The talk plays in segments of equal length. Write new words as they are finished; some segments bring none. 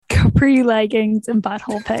capri leggings and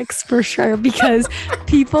butthole pics for sure, because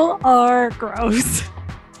people are gross.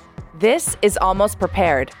 This is Almost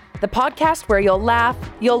Prepared, the podcast where you'll laugh,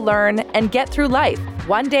 you'll learn, and get through life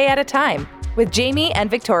one day at a time with Jamie and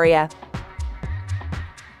Victoria.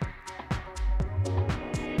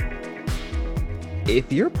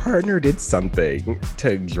 If your partner did something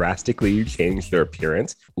to drastically change their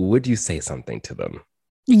appearance, would you say something to them?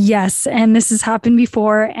 Yes, and this has happened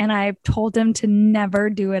before, and I've told him to never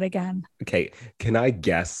do it again. Okay, can I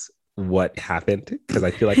guess what happened? Because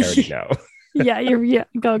I feel like I already know. Yeah,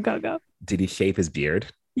 go. Did he shave his beard?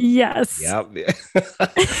 Yes. Yep.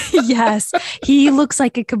 Yes. He looks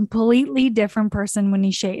like a completely different person when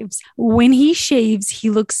he shaves. When he shaves, he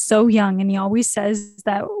looks so young. And he always says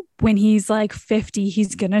that when he's like 50,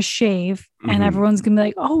 he's going to shave. And everyone's going to be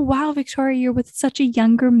like, oh, wow, Victoria, you're with such a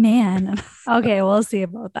younger man. Okay, we'll see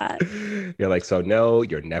about that. You're like, so no,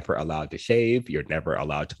 you're never allowed to shave. You're never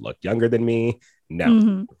allowed to look younger than me.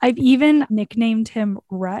 No. I've even nicknamed him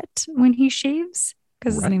Rhett when he shaves.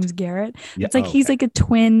 Because his Rhett? name's Garrett. Yeah, It's like he's like a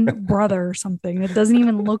twin brother or something. It doesn't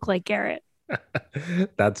even look like Garrett.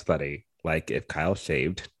 That's funny. Like if Kyle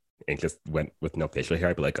shaved and just went with no facial hair,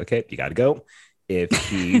 I'd be like, okay, you got to go. If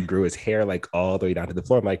he grew his hair like all the way down to the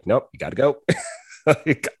floor, I'm like, nope, you got to go.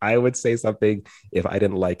 Like I would say something if I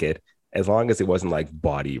didn't like it, as long as it wasn't like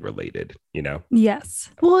body related, you know? Yes.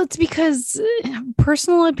 Well, it's because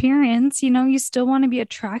personal appearance, you still want to be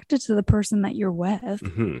attracted to the person that you're with.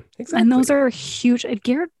 Exactly. And those are huge. If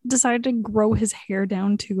Garrett decided to grow his hair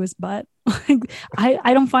down to his butt,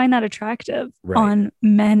 I don't find that attractive on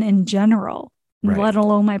men in general, let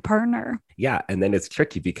alone my partner. Yeah. And then it's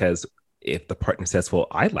tricky because if the partner says, well,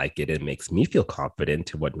 I like it, it makes me feel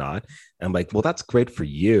confident and whatnot. I'm like, well, that's great for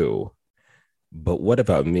you. But what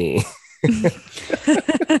about me?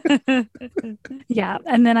 Yeah.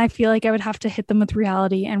 And then I feel like I would have to hit them with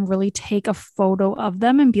reality and really take a photo of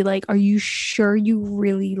them and be like, are you sure you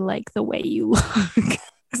really like the way you look?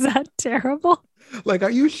 Is that terrible? Like,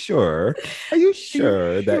 are you sure? Are you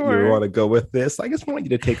sure that you want to go with this? I just want you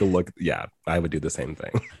to take a look. Yeah, I would do the same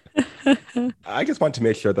thing. I just want to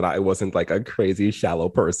make sure that I wasn't like a crazy shallow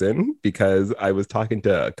person, because I was talking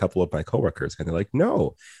to a couple of my coworkers and they're like,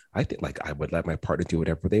 no, I think like I would let my partner do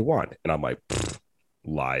whatever they want. And I'm like,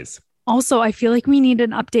 lies. Also, I feel like we need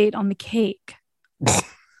an update on the cake.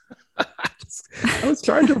 I was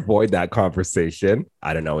trying to avoid that conversation.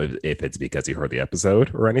 I don't know if it's because you heard the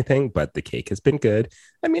episode or anything, but the cake has been good.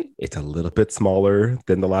 I mean, it's a little bit smaller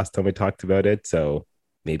than the last time we talked about it. So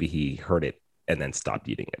maybe he heard it and then stopped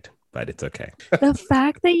eating it, but it's okay. The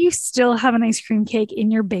fact that you still have an ice cream cake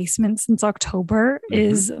in your basement since October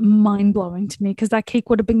is mind blowing to me, because that cake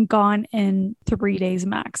would have been gone in 3 days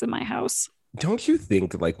max in my house. Don't you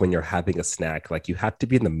think like when you're having a snack, like you have to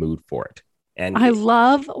be in the mood for it? And I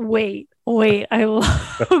love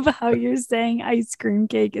how you're saying ice cream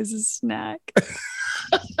cake is a snack.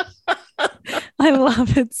 I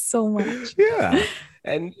love it so much. Yeah.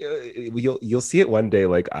 And you'll see it one day.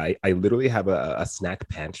 Like I literally have a snack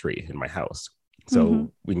pantry in my house.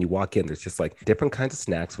 So when you walk in, there's just like different kinds of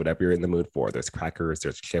snacks, whatever you're in the mood for. There's crackers,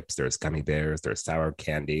 there's chips, there's gummy bears, there's sour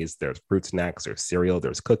candies, there's fruit snacks, there's cereal,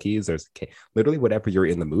 there's cookies, there's literally whatever you're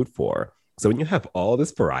in the mood for. So when you have all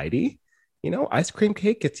this variety, ice cream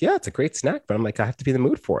cake, it's a great snack, but I'm like, I have to be in the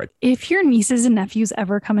mood for it. If your nieces and nephews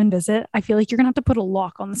ever come and visit, I feel like you're going to have to put a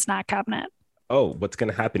lock on the snack cabinet. Oh, what's going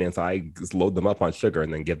to happen is I just load them up on sugar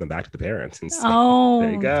and then give them back to the parents. And so,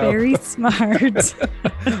 there you go. Very smart.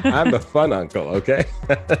 I'm the fun uncle, okay?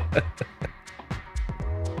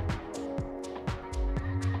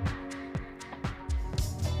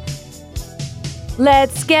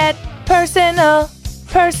 Let's get personal.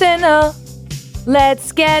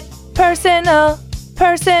 Let's get personal.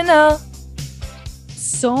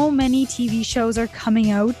 So many TV shows are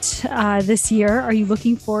coming out this year. Are you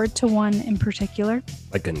looking forward to one in particular?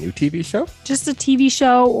 Like a new TV show? Just a TV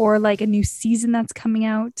show or like a new season that's coming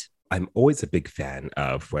out? I'm always a big fan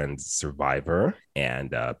of when Survivor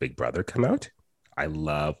and Big Brother come out. I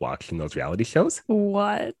love watching those reality shows.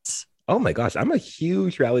 What? Oh my gosh, I'm a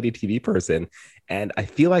huge reality TV person. And I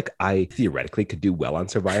feel like I theoretically could do well on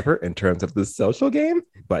Survivor in terms of the social game,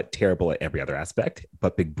 but terrible at every other aspect.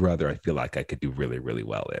 But Big Brother, I feel like I could do really, really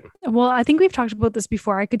well in. Well, I think we've talked about this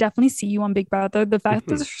before. I could definitely see you on Big Brother. The fact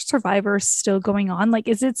that Survivor is still going on, like,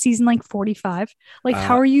 is it season like 45? Like,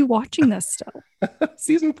 how are you watching this still?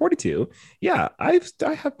 Season 42. Yeah, I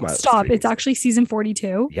have my... Stop. It's actually season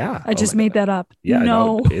 42? Yeah. I just made that up. Yeah,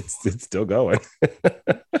 no. It's still going.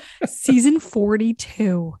 Season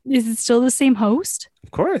 42. Is it still the same host? Of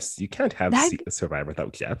course. You can't have Survivor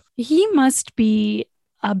without Jeff. He must be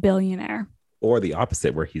a billionaire. Or the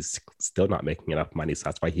opposite, where he's still not making enough money. So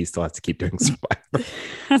that's why he still has to keep doing Survivor.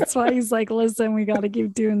 That's why he's like, listen, we got to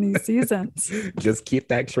keep doing these seasons. Just keep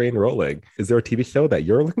that train rolling. Is there a TV show that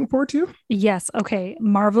you're looking forward to? Yes. Okay.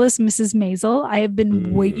 Marvelous Mrs. Maisel. I have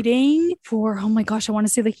been waiting for, oh my gosh, I want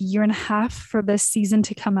to say like a year and a half for this season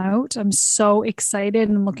to come out. I'm so excited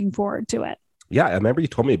and looking forward to it. Yeah, I remember you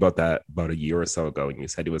told me about that about a year or so ago, and you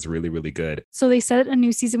said it was really, really good. So they said a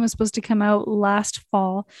new season was supposed to come out last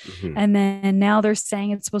fall, and then now they're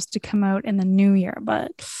saying it's supposed to come out in the new year,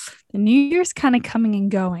 but the new year's kind of coming and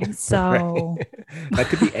going. So that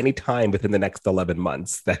could be any time within the next 11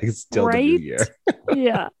 months. That is still the new year.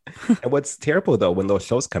 Yeah. And what's terrible though, when those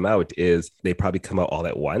shows come out is they probably come out all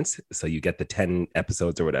at once. So you get the 10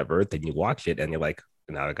 episodes or whatever, then you watch it and you're like,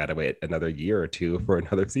 now I got to wait another year or two for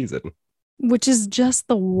another season. Which is just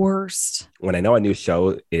the worst. When I know a new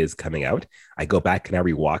show is coming out, I go back and I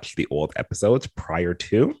rewatch the old episodes prior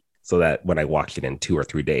to, so that when I watch it in 2 or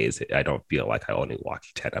 3 days, I don't feel like I only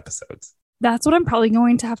watched 10 episodes. That's what I'm probably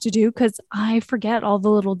going to have to do because I forget all the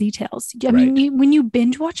little details. I mean, when you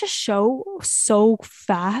binge watch a show so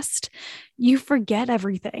fast, you forget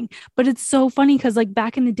everything. But it's so funny because like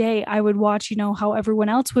back in the day, I would watch, you know, how everyone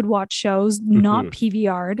else would watch shows, not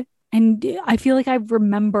PVR'd. And I feel like I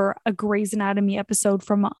remember a Grey's Anatomy episode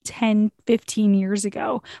from 10, 15 years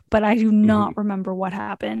ago, but I do not remember what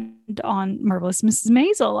happened on Marvelous Mrs.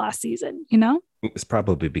 Maisel last season, you know? It's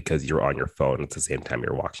probably because you're on your phone at the same time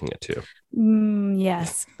you're watching it too.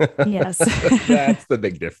 Yes. Yes. That's the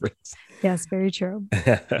big difference. Yes, very true.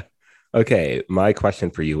 Okay, my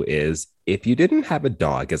question for you is, if you didn't have a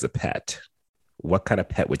dog as a pet, what kind of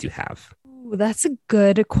pet would you have? That's a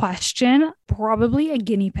good question. Probably a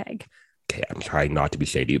guinea pig. Okay, I'm trying not to be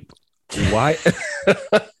shady. Why?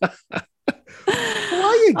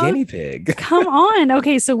 Why a guinea pig? Come on.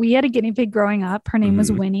 Okay, so we had a guinea pig growing up. Her name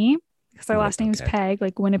was Winnie. Because our last name is Peg,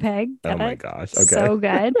 like Winnipeg. Oh my gosh. Okay. So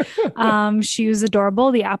good. She was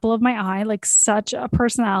adorable. The apple of my eye, like such a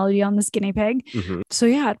personality on this guinea pig. So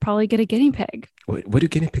yeah, I'd probably get a guinea pig. What do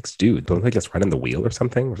guinea pigs do? Don't they just run in the wheel or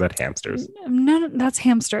something? Or is that hamsters? No, that's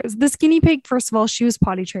hamsters. This guinea pig, first of all, she was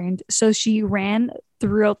potty trained. So she ran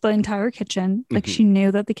throughout the entire kitchen. Like she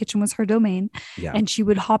knew that the kitchen was her domain. Yeah. And she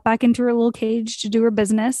would hop back into her little cage to do her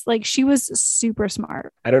business. Like she was super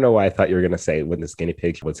smart. I don't know why I thought you were going to say when this guinea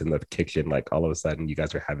pig was in the kitchen, like all of a sudden you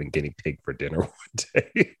guys were having guinea pig for dinner one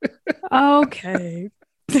day. Okay.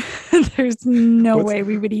 There's no way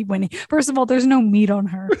we would eat Winnie. First of all, there's no meat on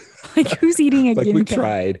her. Like who's eating a guinea pig? We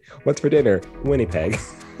tried. What's for dinner? Winnipeg.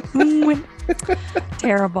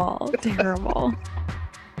 Terrible.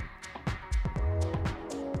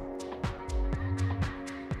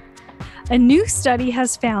 A new study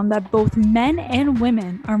has found that both men and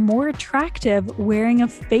women are more attractive wearing a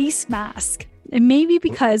face mask. It may be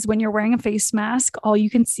because when you're wearing a face mask, all you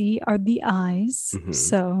can see are the eyes.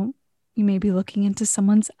 So you may be looking into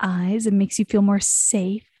someone's eyes. It makes you feel more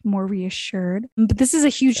safe, more reassured. But this is a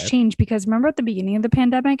huge change because remember at the beginning of the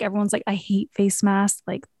pandemic, everyone's like, I hate face masks,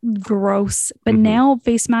 like gross. But now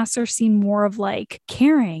face masks are seen more of like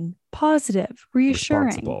caring, positive, reassuring.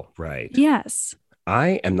 Responsible, right. Yes.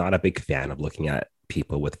 I am not a big fan of looking at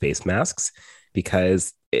people with face masks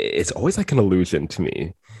because it's always like an illusion to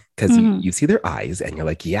me. Because you see their eyes and you're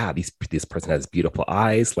like, yeah, this person has beautiful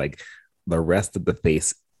eyes. Like the rest of the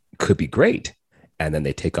face could be great. And then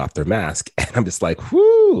they take off their mask and I'm just like,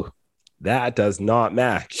 whoo, that does not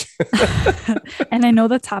match. And I know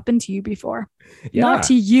that's happened to you before. Yeah. Not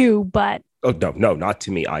to you, but. Oh, no, not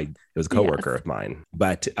to me. It was a coworker of mine.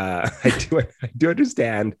 But I do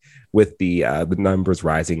understand with the numbers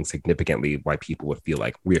rising significantly why people would feel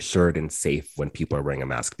like reassured and safe when people are wearing a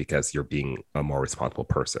mask because you're being a more responsible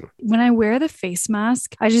person. When I wear the face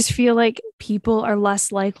mask, I just feel like people are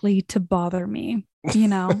less likely to bother me. You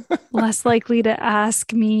know, less likely to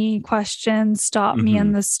ask me questions, stop me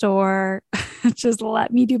in the store, just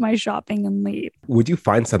let me do my shopping and leave. Would you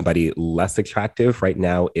find somebody less attractive right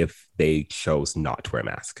now if they chose not to wear a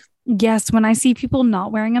mask? Yes. When I see people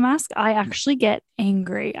not wearing a mask, I actually get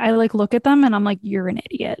angry. I like look at them and I'm like, you're an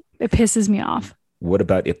idiot. It pisses me off. What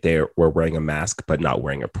about if they were wearing a mask, but not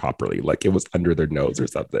wearing it properly? Like it was under their nose or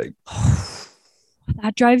something.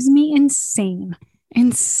 That drives me insane.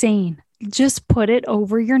 Just put it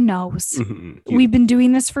over your nose. We've been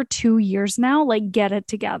doing this for 2 years now. Like, get it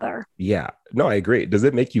together. Yeah. No, I agree. Does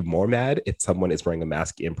it make you more mad if someone is wearing a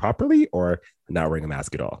mask improperly or not wearing a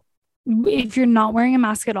mask at all? If you're not wearing a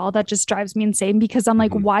mask at all, that just drives me insane because I'm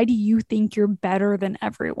like, why do you think you're better than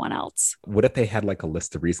everyone else? What if they had like a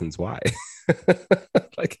list of reasons why?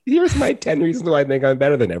 Like, here's my 10 reasons why I think I'm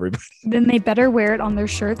better than everybody. Then they better wear it on their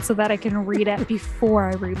shirt so that I can read it before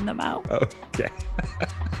I read them out. Okay.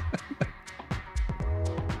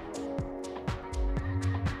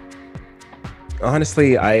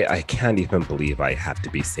 Honestly, I can't even believe I have to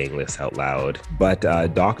be saying this out loud, but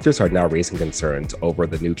doctors are now raising concerns over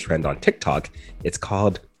the new trend on TikTok. It's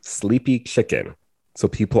called sleepy chicken. So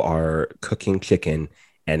people are cooking chicken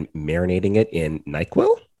and marinating it in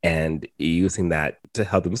NyQuil and using that to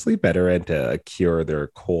help them sleep better and to cure their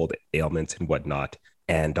cold ailments and whatnot.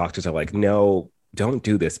 And doctors are like, no, don't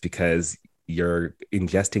do this because you're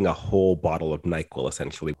ingesting a whole bottle of NyQuil,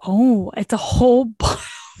 essentially. Oh, it's a whole bottle.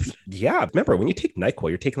 Yeah. Remember, when you take NyQuil,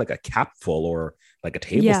 you're taking like a capful or like a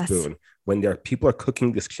tablespoon. Yes. When people are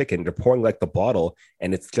cooking this chicken, they're pouring like the bottle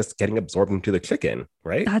and it's just getting absorbed into the chicken,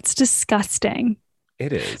 right? That's disgusting.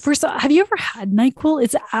 It is. First of all, have you ever had NyQuil?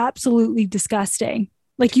 It's absolutely disgusting.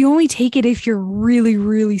 Like, you only take it if you're really,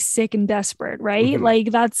 really sick and desperate, right? Mm-hmm.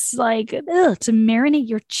 Like, that's like, to marinate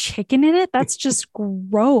your chicken in it, that's just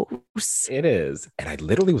gross. It is. And I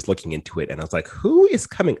literally was looking into it and I was like, who is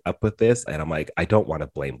coming up with this? And I'm like, I don't want to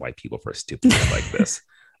blame white people for stupid stuff like this.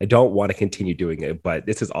 I don't want to continue doing it, but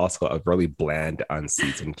this is also a really bland,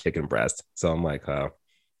 unseasoned chicken breast. So I'm like,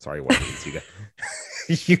 sorry, white people,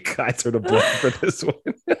 you guys are the blame for this one.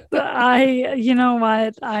 You know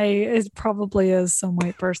what? It probably is some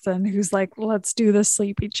white person who's like, let's do the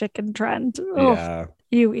sleepy chicken trend. Yeah.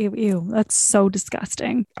 Ew. That's so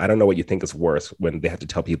disgusting. I don't know what you think is worse, when they have to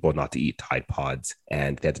tell people not to eat Tide Pods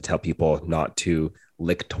and they have to tell people not to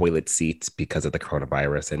lick toilet seats because of the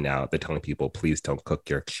coronavirus. And now they're telling people, please don't cook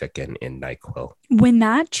your chicken in NyQuil. When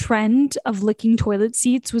that trend of licking toilet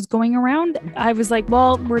seats was going around, I was like,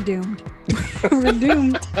 well, we're doomed. We're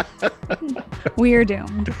doomed. We're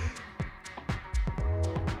doomed.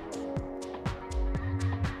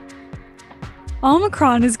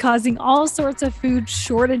 Omicron is causing all sorts of food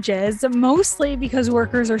shortages, mostly because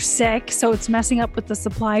workers are sick, so it's messing up with the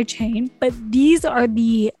supply chain. But these are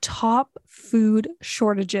the top food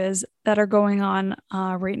shortages that are going on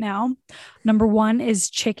right now. Number one is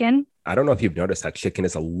chicken. I don't know if you've noticed that chicken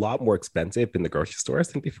is a lot more expensive in the grocery stores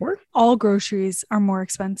than before. All groceries are more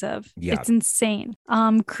expensive. Yeah. It's insane.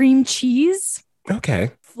 Cream cheese. Okay.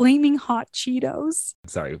 Flaming Hot Cheetos.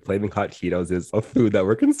 Sorry, Flaming Hot Cheetos is a food that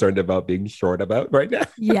we're concerned about being short about right now.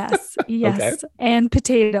 Yes. Okay. And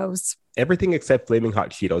potatoes. Everything except Flaming Hot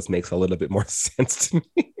Cheetos makes a little bit more sense to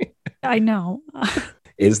me. I know.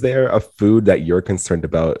 Is there a food that you're concerned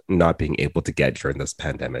about not being able to get during this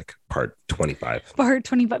pandemic? Part 25. Part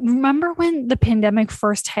 25. Remember when the pandemic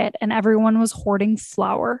first hit and everyone was hoarding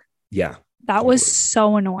flour? Yeah. That was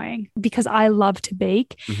so annoying because I love to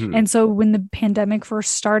bake. Mm-hmm. And so when the pandemic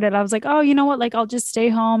first started, I was like, oh, you know what? Like, I'll just stay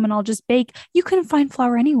home and I'll just bake. You couldn't find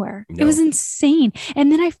flour anywhere. No. It was insane.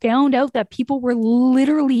 And then I found out that people were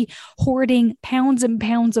literally hoarding pounds and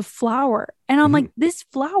pounds of flour. And I'm like, this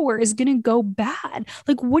flour is going to go bad.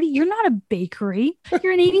 Like, you're not a bakery.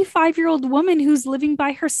 You're an 85-year-old woman who's living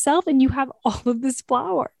by herself and you have all of this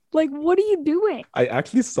flour. Like, what are you doing? I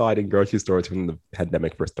actually saw it in grocery stores when the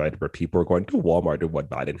pandemic first started, where people were going to Walmart and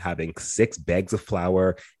whatnot and having 6 bags of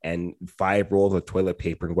flour and 5 rolls of toilet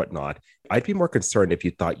paper and whatnot. I'd be more concerned if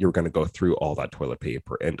you thought you were going to go through all that toilet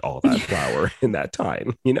paper and all that flour in that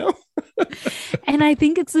time, you know? And I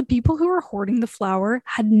think it's the people who are hoarding the flour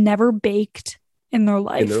had never baked in their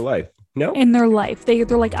life. No? In their life. They're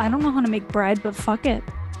like, I don't know how to make bread, but fuck it.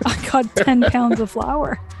 I got 10 pounds of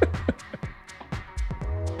flour.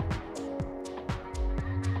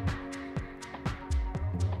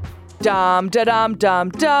 Dumb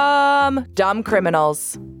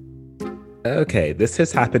criminals. Okay, this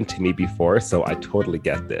has happened to me before, so I totally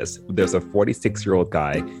get this. There's a 46-year-old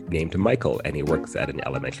guy named Michael, and he works at an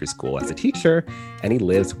elementary school as a teacher, and he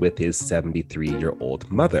lives with his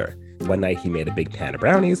 73-year-old mother. One night he made a big pan of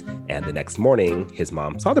brownies, and the next morning his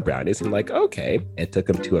mom saw the brownies and like, okay, and took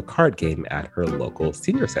him to a card game at her local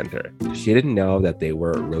senior center. She didn't know that they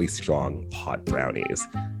were really strong hot brownies.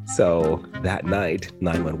 So that night,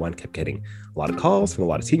 911 kept getting a lot of calls from a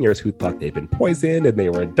lot of seniors who thought they'd been poisoned and they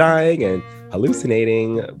were dying and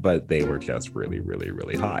hallucinating, but they were just really, really,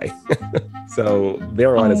 really high. So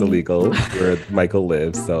marijuana is illegal where Michael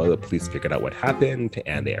lives. So the police figured out what happened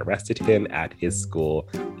and they arrested him at his school.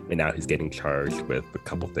 And now he's getting charged with a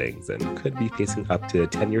couple things and could be facing up to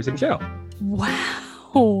 10 years in jail.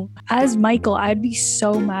 Wow. As Michael, I'd be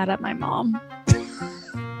so mad at my mom.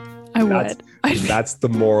 I would. That's the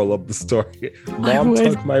moral of the story. Mom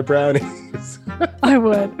took my brownies. I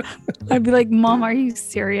would. I'd be like, Mom, are you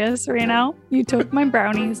serious right now? You took my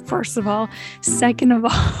brownies, first of all. Second of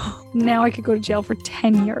all, now I could go to jail for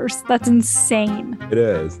 10 years. That's insane. It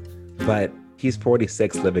is. But he's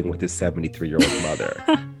 46 living with his 73-year-old mother.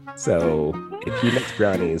 So if he makes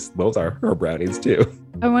brownies, those are her brownies too.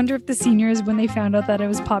 I wonder if the seniors, when they found out that it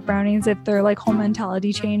was pot brownies, if their like whole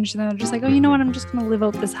mentality changed and they're just like, oh, you know what? I'm just going to live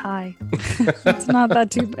out this high. It's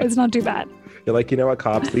not too bad. You're like, you know what,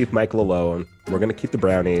 cops, leave Michael alone. We're going to keep the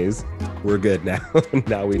brownies. We're good now.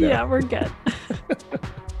 Now we know. Yeah, we're good.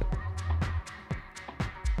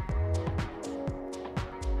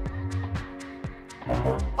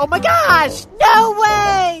 Oh my gosh! No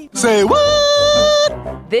way! Say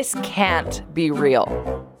what? This can't be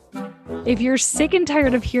real. If you're sick and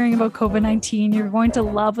tired of hearing about COVID-19, you're going to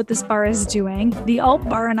love what this bar is doing. The Alt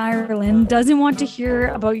Bar in Ireland doesn't want to hear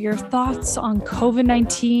about your thoughts on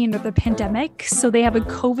COVID-19 or the pandemic, so they have a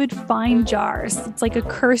COVID fine jar. So it's like a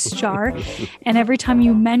curse jar, and every time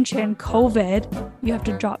you mention COVID, you have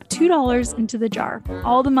to drop $2 into the jar.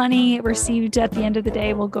 All the money received at the end of the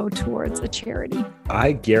day will go towards a charity.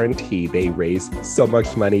 I guarantee they raise so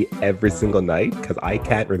much money every single night because I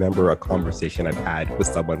can't remember a conversation I've had with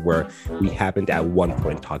someone where we haven't at one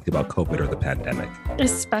point talked about COVID or the pandemic.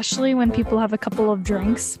 Especially when people have a couple of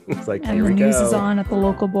drinks. It's like, and here the we news go. is on at the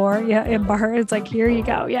local bar. Yeah, bar. It's like, here you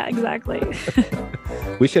go. Yeah, exactly.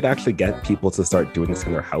 We should actually get people to start doing this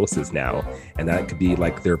in their houses now. And that could be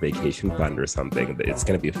like their vacation fund or something. It's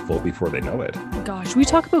going to be full before they know it. Gosh, we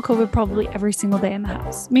talk about COVID probably every single day in the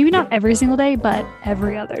house. Maybe not every single day, but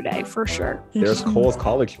every other day for sure. There's Cole's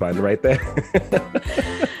college fund right there.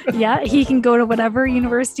 Yeah, he can go to whatever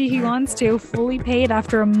university he wants to, fully paid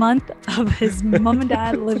after a month of his mom and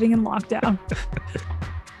dad living in lockdown.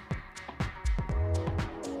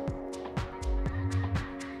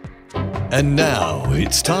 And now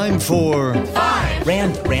it's time for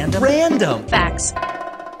Random facts.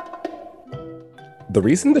 The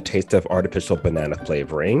reason the taste of artificial banana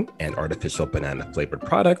flavoring and artificial banana flavored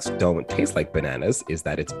products don't taste like bananas is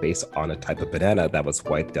that it's based on a type of banana that was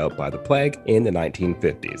wiped out by the plague in the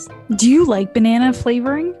 1950s. Do you like banana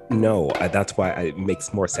flavoring? No, that's why it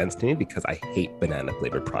makes more sense to me because I hate banana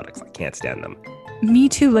flavored products. I can't stand them. Me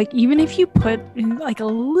too. Like, even if you put like a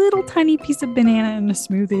little tiny piece of banana in a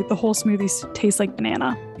smoothie, the whole smoothie tastes like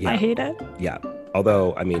banana. Yeah. I hate it. Yeah.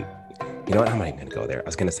 Although, I mean, you know what? I'm not even going to go there. I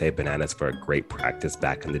was going to say bananas for a great practice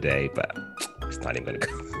back in the day, but I'm just not even going to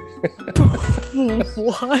go.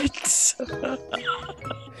 What? Just going to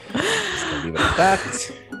leave it at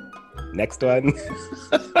that. Next one.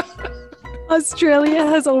 Australia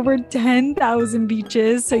has over 10,000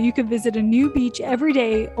 beaches, so you could visit a new beach every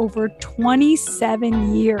day over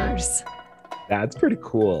 27 years. That's pretty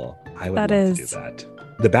cool. I would That love to is. do that.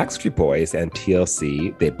 The Backstreet Boys and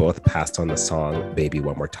TLC, they both passed on the song Baby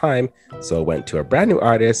One More Time, so it went to a brand new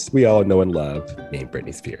artist we all know and love named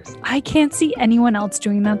Britney Spears. I can't see anyone else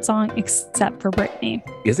doing that song except for Britney.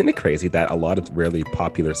 Isn't it crazy that a lot of really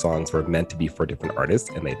popular songs were meant to be for different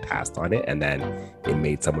artists and they passed on it and then it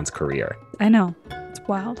made someone's career? I know. It's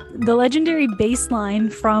wild. The legendary bass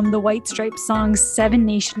line from the White Stripes song Seven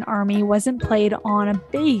Nation Army wasn't played on a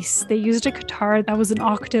bass. They used a guitar that was an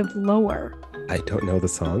octave lower. I don't know the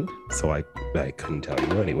song, so I couldn't tell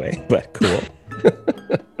you anyway, but cool.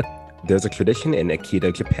 There's a tradition in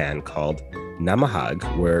Akita, Japan called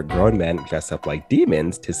Namahag, where grown men dress up like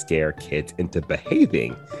demons to scare kids into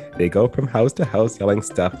behaving. They go from house to house yelling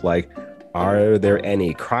stuff like, "Are there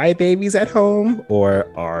any crybabies at home?" or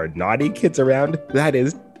 "Are naughty kids around?" That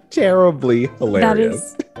is terribly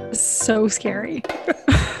hilarious. That is so scary.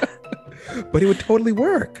 But it would totally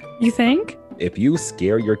work. You think? If you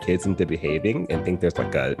scare your kids into behaving and think there's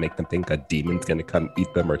make them think a demon's gonna come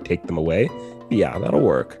eat them or take them away, yeah, that'll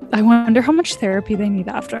work. I wonder how much therapy they need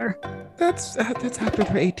after. That's after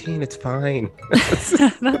they're 18. It's fine.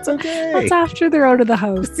 That's okay. That's after they're out of the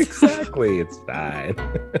house. Exactly. It's fine.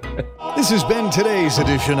 This has been today's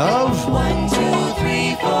edition of 1, 2,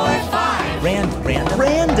 3, 4, 5.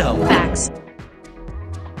 Random facts.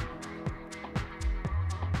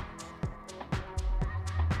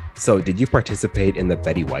 So, did you participate in the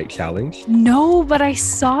Betty White challenge? No, but I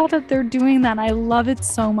saw that they're doing that. I love it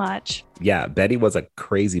so much. Yeah, Betty was a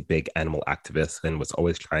crazy big animal activist and was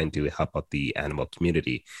always trying to help out the animal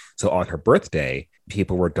community. So, on her birthday,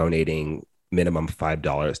 people were donating minimum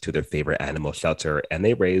 $5 to their favorite animal shelter, and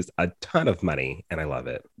they raised a ton of money, and I love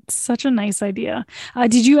it. Such a nice idea.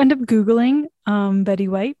 Did you end up Googling Betty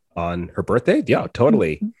White? On her birthday? Yeah,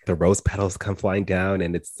 totally. Mm-hmm. The rose petals come flying down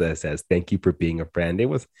and it says, "Thank you for being a friend."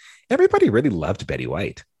 Everybody really loved Betty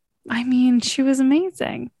White. I mean, she was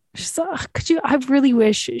amazing. I really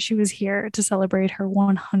wish she was here to celebrate her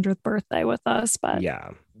 100th birthday with us, but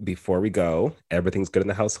Yeah. Before we go, everything's good in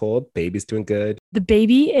the household. Baby's doing good. the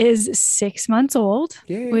baby is 6 months old,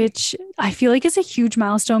 Yay. which I feel like is a huge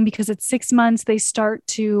milestone because at 6 months, they start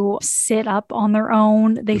to sit up on their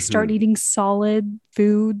own. They start eating solid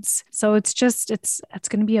foods. So it's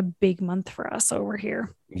going to be a big month for us over here.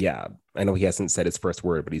 Yeah. I know he hasn't said his first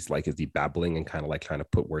word, but is he babbling and kind of like trying to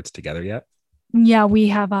put words together yet? Yeah, we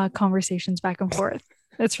have conversations back and forth.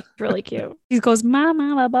 It's really cute. He goes,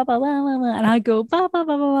 mama, ba, ba, ba, ba, ba, ba, and I go, ba, ba,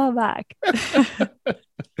 ba, ba, ba, back.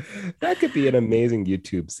 That could be an amazing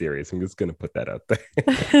YouTube series. I'm just going to put that out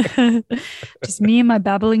there. Just me and my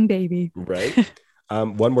babbling baby. Right.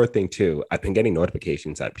 One more thing too. I've been getting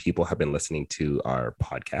notifications that people have been listening to our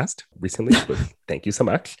podcast recently. So thank you so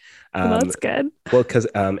much. Well, that's good. Well, because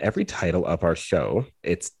every title of our show,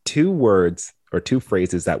 it's 2 words or 2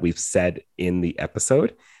 phrases that we've said in the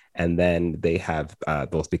episode. And then they have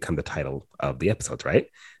those become the title of the episodes, right?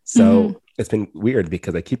 So it's been weird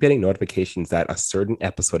because I keep getting notifications that a certain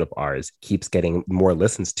episode of ours keeps getting more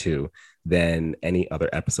listens to than any other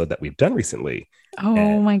episode that we've done recently.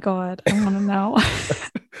 Oh my God. I want to know.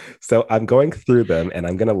 So I'm going through them and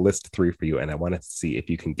I'm going to list 3 for you. And I want to see if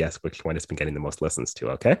you can guess which one has been getting the most listens to,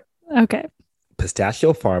 okay? Okay.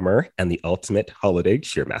 Pistachio Farmer and the Ultimate Holiday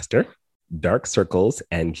Cheermaster, Dark Circles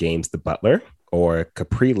and James the Butler, or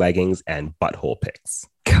Capri Leggings and Butthole Pics.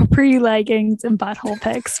 Capri leggings and butthole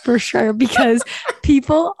pics for sure, because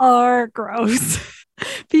people are gross.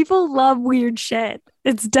 People love weird shit.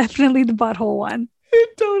 It's definitely the butthole one.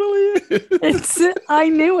 It totally is. I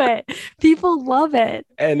knew it. People love it.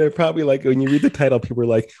 And they're probably like, when you read the title, people are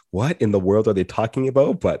like, what in the world are they talking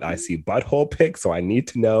about? But I see butthole pics, so I need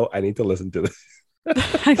to know. I need to listen to this.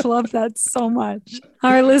 I love that so much.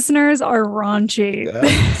 Our listeners are raunchy.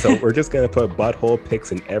 So we're just going to put butthole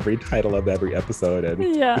pics in every title of every episode.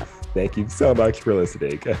 And yeah. Thank you so much for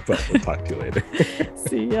listening. But we'll talk to you later.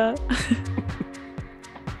 See ya.